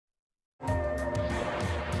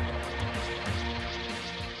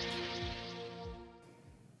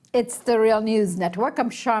It's the Real News Network. I'm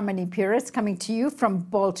Sharmini Pires coming to you from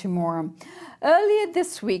Baltimore. Earlier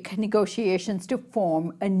this week, negotiations to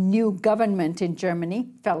form a new government in Germany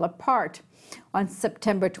fell apart. On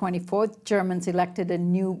September 24th, Germans elected a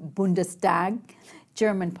new Bundestag,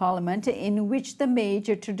 German parliament, in which the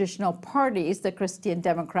major traditional parties, the Christian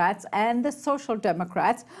Democrats and the Social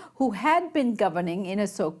Democrats, who had been governing in a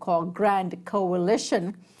so-called grand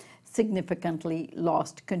coalition, significantly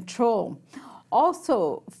lost control.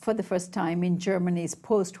 Also, for the first time in Germany's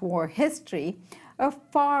post-war history, a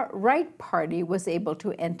far-right party was able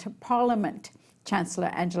to enter parliament. Chancellor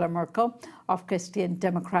Angela Merkel of Christian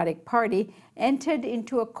Democratic Party entered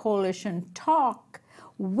into a coalition talk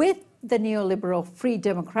with the neoliberal Free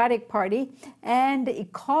Democratic Party and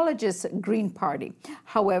ecologist Green Party.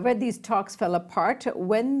 However, these talks fell apart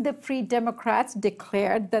when the Free Democrats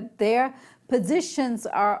declared that their positions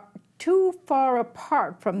are too far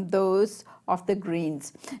apart from those of the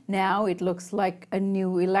Greens. Now it looks like a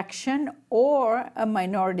new election or a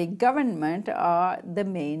minority government are the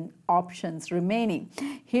main options remaining.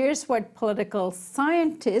 Here's what political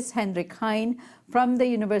scientist Hendrik Hein from the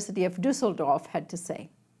University of Düsseldorf had to say.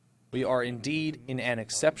 We are indeed in an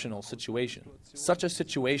exceptional situation. Such a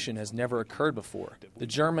situation has never occurred before. The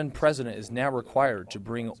German president is now required to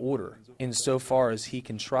bring order, insofar as he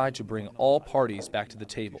can try to bring all parties back to the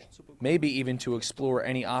table, maybe even to explore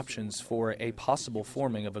any options for a possible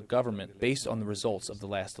forming of a government based on the results of the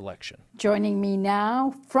last election. Joining me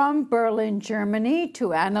now from Berlin, Germany,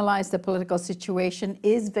 to analyze the political situation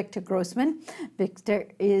is Victor Grossman. Victor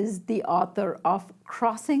is the author of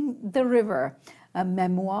Crossing the River, a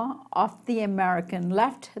memoir of the American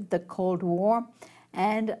left, the Cold War,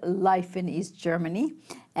 and life in East Germany,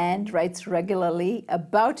 and writes regularly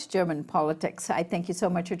about German politics. I thank you so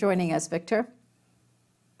much for joining us, Victor.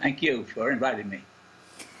 Thank you for inviting me.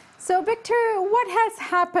 So, Victor, what has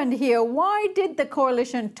happened here? Why did the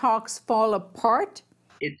coalition talks fall apart?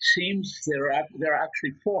 It seems there are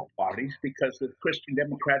actually four parties because the Christian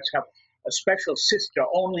Democrats have a special sister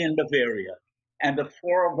only in Bavaria, and the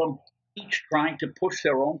four of them each trying to push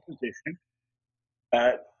their own position,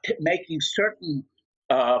 making certain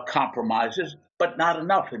compromises, but not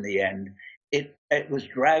enough in the end. It was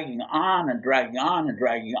dragging on and dragging on and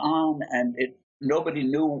dragging on, and nobody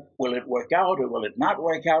knew, will it work out or will it not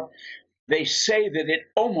work out? They say that it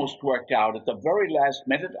almost worked out at the very last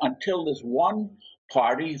minute until this one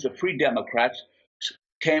party, the Free Democrats,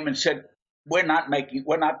 came and said, we're not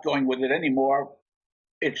going with it anymore.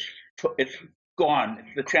 It's gone.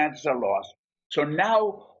 The chances are lost. So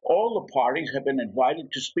now all the parties have been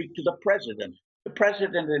invited to speak to the president. The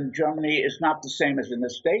president in Germany is not the same as in the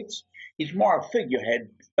States. He's more a figurehead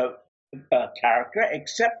character,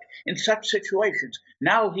 except in such situations.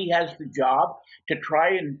 Now he has the job to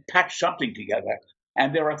try and patch something together.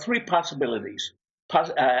 And there are three possibilities,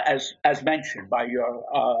 as mentioned by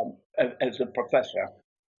your as a professor.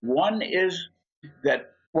 One is that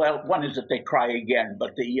they try again,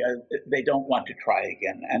 but they don't want to try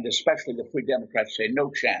again, and especially the Free Democrats say no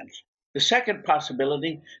chance. The second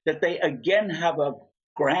possibility, that they again have a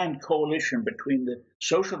grand coalition between the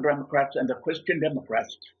Social Democrats and the Christian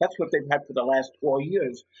Democrats. That's what they've had for the last 4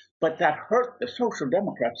 years, but that hurt the Social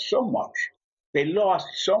Democrats so much. They lost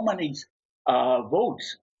so many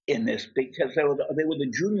votes in this because they were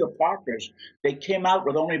the junior partners. They came out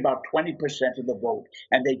with only about 20% of the vote,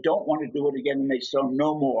 and they don't want to do it again, and they say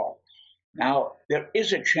no more. Now, there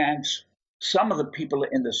is a chance some of the people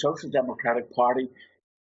in the Social Democratic Party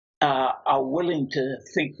are willing to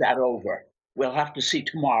think that over. We'll have to see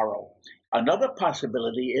tomorrow. Another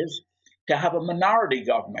possibility is to have a minority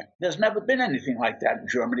government. There's never been anything like that in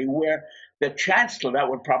Germany, where the chancellor, that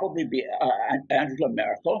would probably be Angela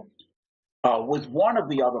Merkel, with one of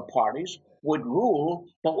the other parties, would rule,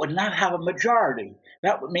 but would not have a majority.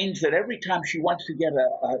 That means that every time she wants to get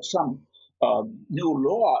some new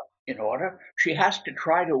law in order, she has to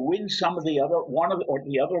try to win one of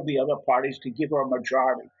the other parties to give her a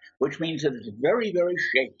majority, which means that it's very, very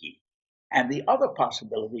shaky. And the other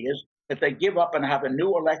possibility is that they give up and have a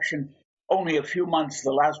new election only a few months.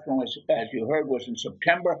 The last one, was, as you heard, was in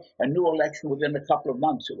September. A new election within a couple of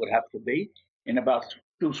months, it would have to be, in about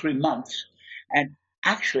 2-3 months. And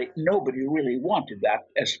actually, nobody really wanted that,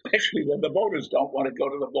 especially when the voters don't want to go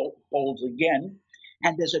to the polls again.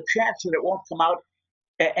 And there's a chance that it won't come out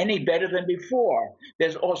any better than before.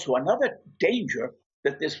 There's also another danger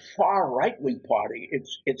that this far right-wing party,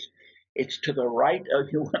 it's to the right of,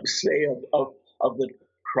 you want to say, of the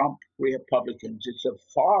Trump Republicans. It's a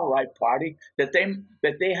far right party that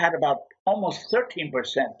they had about almost 13%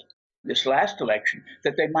 this last election,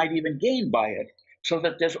 that they might even gain by it. So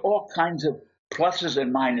that there's all kinds of pluses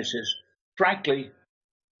and minuses. Frankly,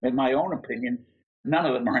 in my own opinion, none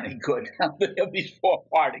of them are any good. Of these four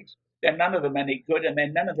parties, they're none of them any good, and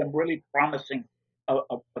they're none of them really promising a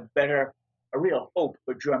real hope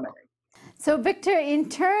for Germany. So, Victor, in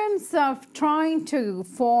terms of trying to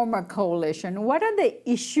form a coalition, what are the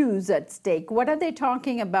issues at stake? What are they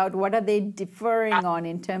talking about? What are they differing on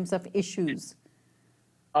in terms of issues?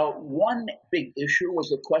 One big issue was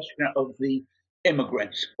the question of the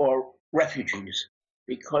immigrants or refugees,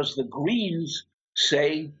 because the Greens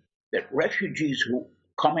say that refugees who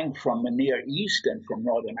coming from the Near East and from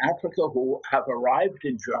Northern Africa who have arrived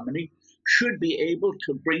in Germany should be able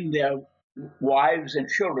to bring their wives and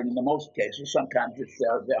children in the most cases. Sometimes it's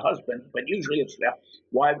their husbands, but usually it's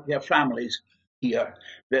their families here.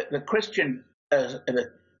 The Christian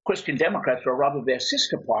Democrats, or rather their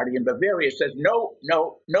sister party in Bavaria, says no,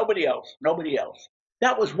 nobody else, nobody else.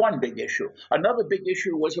 That was one big issue. Another big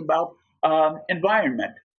issue was about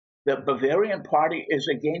environment. The Bavarian party is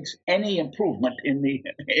against any improvement in the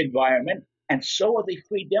environment, and so are the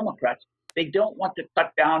Free Democrats. They don't want to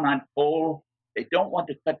cut down on coal. They don't want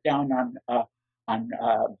to cut down on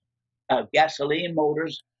gasoline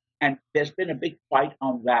motors, and there's been a big fight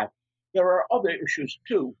on that. There are other issues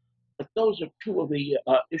too, but those are two of the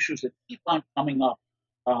issues that keep on coming up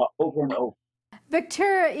over and over.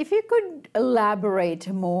 Victor, if you could elaborate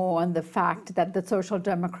more on the fact that the Social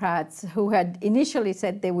Democrats, who had initially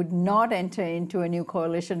said they would not enter into a new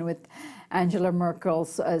coalition with Angela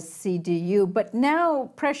Merkel's CDU, but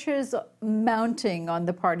now pressures mounting on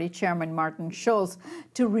the party chairman, Martin Schulz,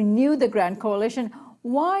 to renew the Grand Coalition.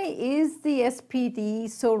 Why is the SPD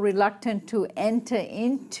so reluctant to enter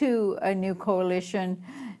into a new coalition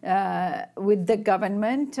with the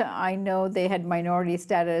government? I know they had minority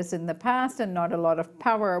status in the past and not a lot of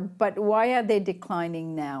power, but why are they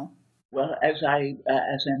declining now? Well, as I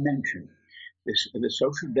mentioned, the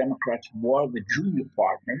Social Democrats were the junior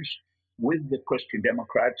partners with the Christian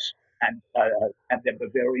Democrats and their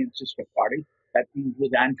Bavarian sister party, that means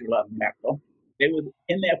with Angela Merkel. They were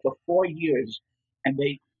in there for 4 years, and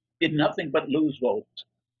they did nothing but lose votes.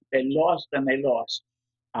 They lost and they lost.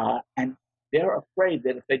 And they're afraid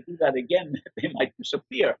that if they do that again, they might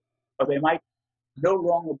disappear, or they might no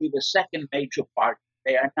longer be the second major party.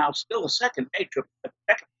 They are now still the second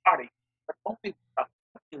party, but only about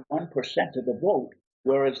 21% of the vote,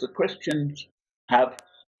 whereas the Christians have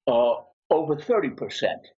over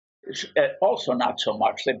 30%. It's also not so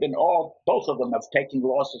much. Both of them have taken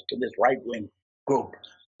losses to this right-wing group,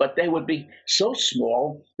 but they would be so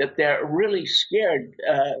small that they're really scared,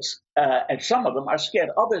 and some of them are scared.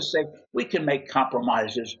 Others say, we can make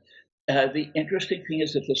compromises. The interesting thing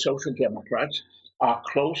is that the Social Democrats are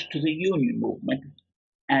close to the union movement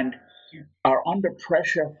and are under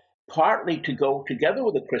pressure partly to go together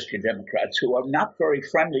with the Christian Democrats, who are not very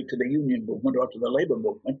friendly to the union movement or to the labor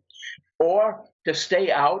movement, or to stay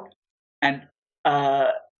out. And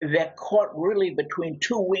they're caught really between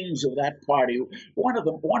two wings of that party.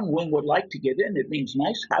 One wing would like to get in. It means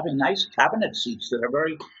having nice cabinet seats that are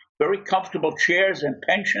very, very comfortable chairs and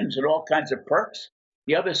pensions and all kinds of perks.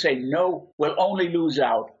 The others say, no, we'll only lose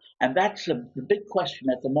out. And that's the big question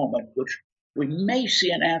at the moment, which we may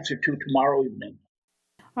see an answer to tomorrow evening.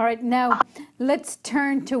 All right, now let's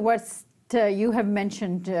turn to what you have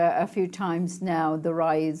mentioned a few times now, the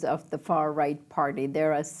rise of the far-right party.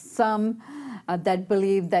 There are some that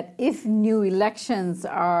believe that if new elections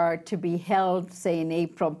are to be held, say in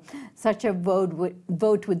April, such a vote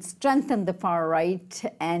would strengthen the far-right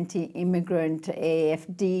anti-immigrant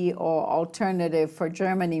AfD or Alternative for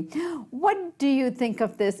Germany. What do you think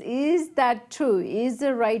of this? Is that true? Is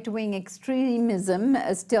the right-wing extremism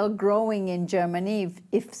still growing in Germany?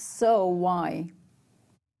 If so, why?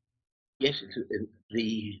 Yes,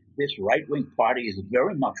 this right-wing party is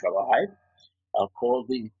very much alive, called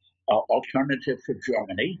the Alternative for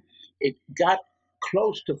Germany. It got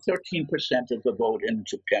close to 13% of the vote in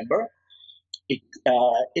September.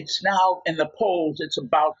 It's now in the polls.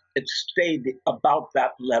 It's stayed about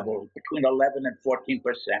that level, between 11 and 14%.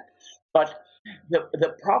 But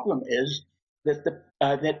the problem is that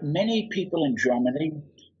that many people in Germany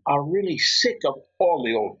are really sick of all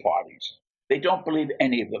the old parties. They don't believe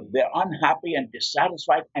any of them. They're unhappy and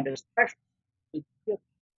dissatisfied, and especially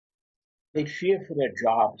they fear for their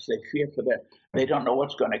jobs. They don't know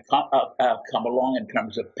what's going to come along in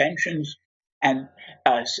terms of pensions, and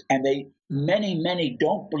many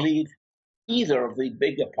don't believe either of the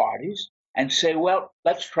bigger parties, and say, well,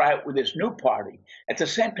 let's try it with this new party. At the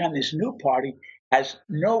same time, this new party has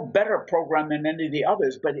no better program than any of the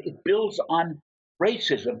others, but it builds on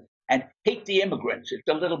racism and hate the immigrants. It's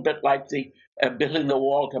a little bit like the building the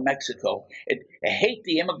wall to Mexico. Hate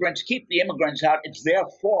the immigrants, keep the immigrants out. It's their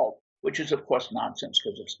fault, which is, of course, nonsense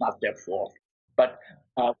because it's not their fault. But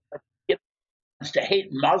it wants to hate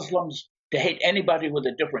Muslims, to hate anybody with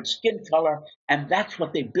a different skin color, and that's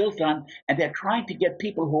what they built on. And they're trying to get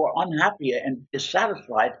people who are unhappy and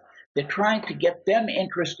dissatisfied. They're trying to get them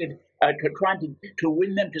interested, to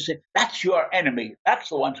win them to say that's your enemy. That's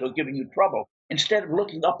the ones who are giving you trouble. Instead of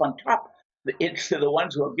looking up on top, it's the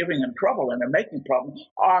ones who are giving them trouble and are making problems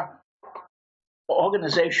are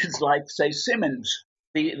organizations like, say, Siemens,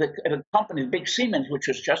 the company, the big Siemens, which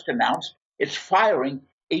was just announced, it's firing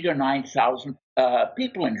 8 or 9,000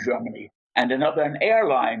 people in Germany, and an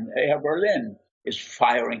airline, Air Berlin, is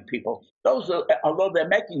firing people. Although they're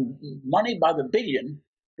making money by the billion,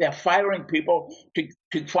 they're firing people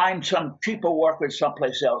to find some cheaper workers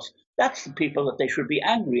someplace else. That's the people that they should be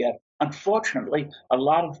angry at. Unfortunately, a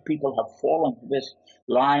lot of people have fallen to this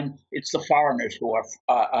line. It's the foreigners who are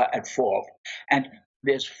at fault, and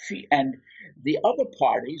and the other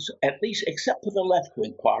parties, at least except for the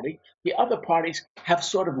left-wing party, the other parties have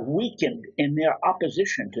sort of weakened in their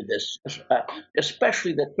opposition to this,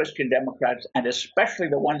 especially the Christian Democrats and especially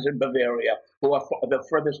the ones in Bavaria who are the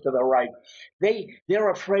furthest to the right. They're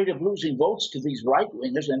afraid of losing votes to these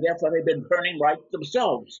right-wingers, and therefore they've been turning right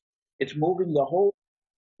themselves. It's moving the whole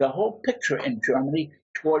picture in Germany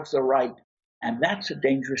towards the right, and that's a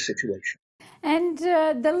dangerous situation. And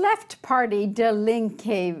the left party, Die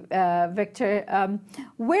Linke, Victor,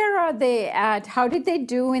 where are they at? How did they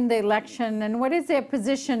do in the election, and what is their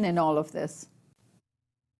position in all of this?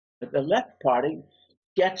 The left party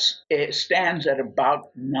stands at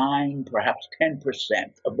about 9, perhaps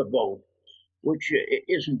 10% of the vote, which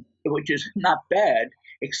is not bad,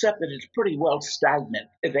 except that it's pretty well stagnant.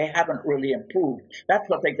 They haven't really improved. That's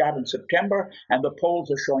what they got in September, and the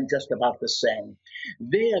polls are showing just about the same.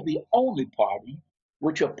 They are the only party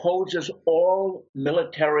which opposes all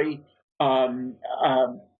military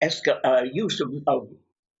use of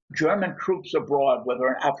German troops abroad, whether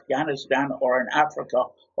in Afghanistan or in Africa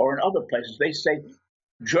or in other places. They say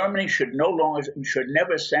Germany should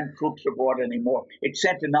never send troops abroad anymore. It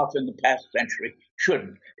sent enough in the past century,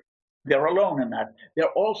 shouldn't. They're alone in that. They're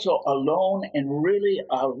also alone in really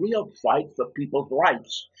a real fight for people's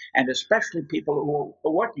rights, and especially people who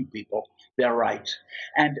are working people, their rights.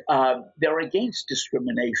 And they're against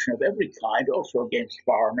discrimination of every kind, also against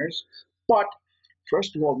foreigners. But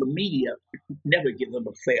first of all, the media never give them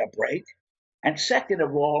a fair break. And second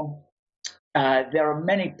of all, there are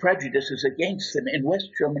many prejudices against them. In West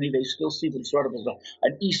Germany, they still see them sort of as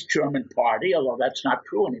an East German party, although that's not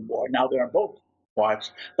true anymore. Now they're in both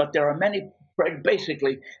parts. But there are many,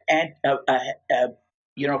 basically, fear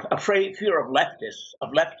of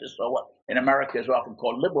leftists, or what in America is often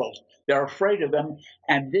called liberals. They're afraid of them,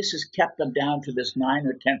 and this has kept them down to this 9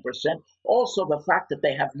 or 10%. Also, the fact that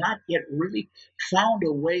they have not yet really found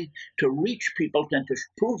a way to reach people and to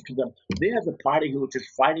prove to them they're the party which is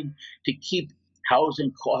fighting to keep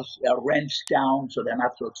housing costs, rents down so they're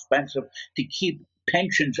not so expensive, to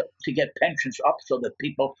get pensions up so that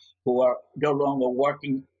people who are no longer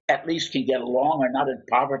working at least can get along or not in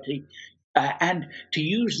poverty. And to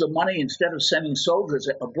use the money instead of sending soldiers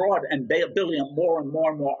abroad and building up more and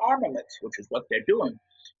more and more armaments, which is what they're doing,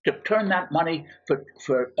 to turn that money for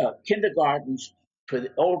kindergartens, for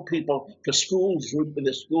the old people, for schools.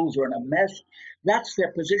 The schools are in a mess. That's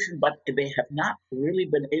their position, but they have not really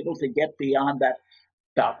been able to get beyond that.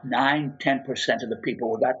 About 9-10% of the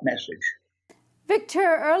people with that message.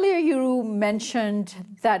 Victor, earlier you mentioned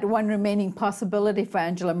that one remaining possibility for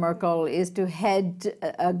Angela Merkel is to head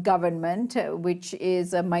a government, which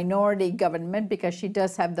is a minority government, because she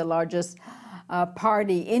does have the largest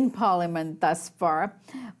party in parliament thus far.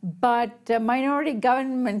 But a minority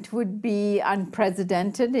government would be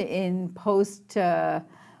unprecedented in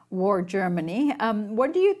post-war Germany.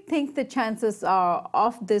 What do you think the chances are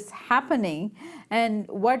of this happening? And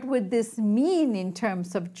what would this mean in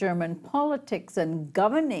terms of German politics and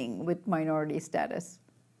governing with minority status?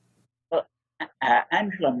 Well,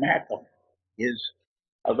 Angela Merkel is,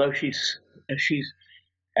 although she's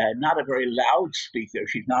not a very loud speaker.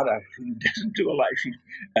 She doesn't do a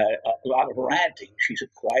lot of ranting. She's a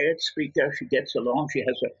quiet speaker. She gets along. She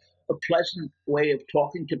has a pleasant way of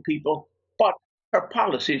talking to people, but her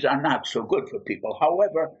policies are not so good for people.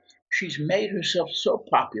 However, she's made herself so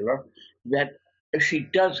popular that she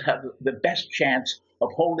does have the best chance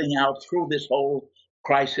of holding out through this whole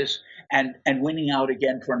crisis and winning out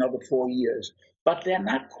again for another 4 years. But they're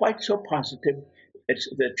not quite so positive it's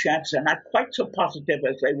the chances are not quite so positive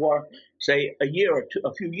as they were, say,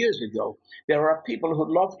 a few years ago. There are people who'd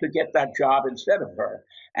love to get that job instead of her.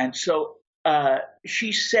 And so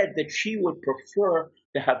she said that she would prefer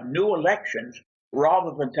to have new elections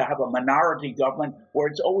rather than to have a minority government where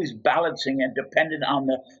it's always balancing and dependent on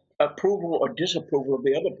the approval or disapproval of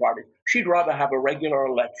the other party. She'd rather have a regular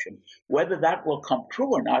election. Whether that will come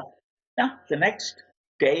true or not, now the next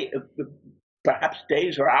day, perhaps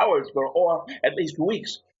days or hours, or at least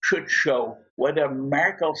weeks, should show whether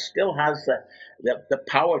Merkel still has the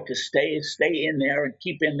power to stay in there and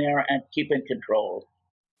keep in there and keep in control.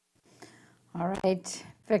 All right,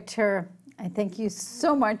 Victor, I thank you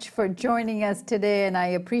so much for joining us today, and I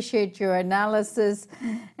appreciate your analysis,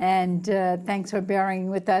 and thanks for bearing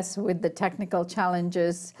with us with the technical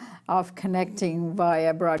challenges of connecting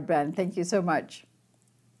via broadband. Thank you so much.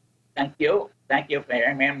 Thank you. Thank you for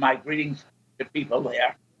hearing me, and my greetings to people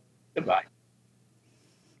there. Goodbye.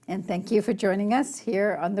 And thank you for joining us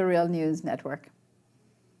here on the Real News Network.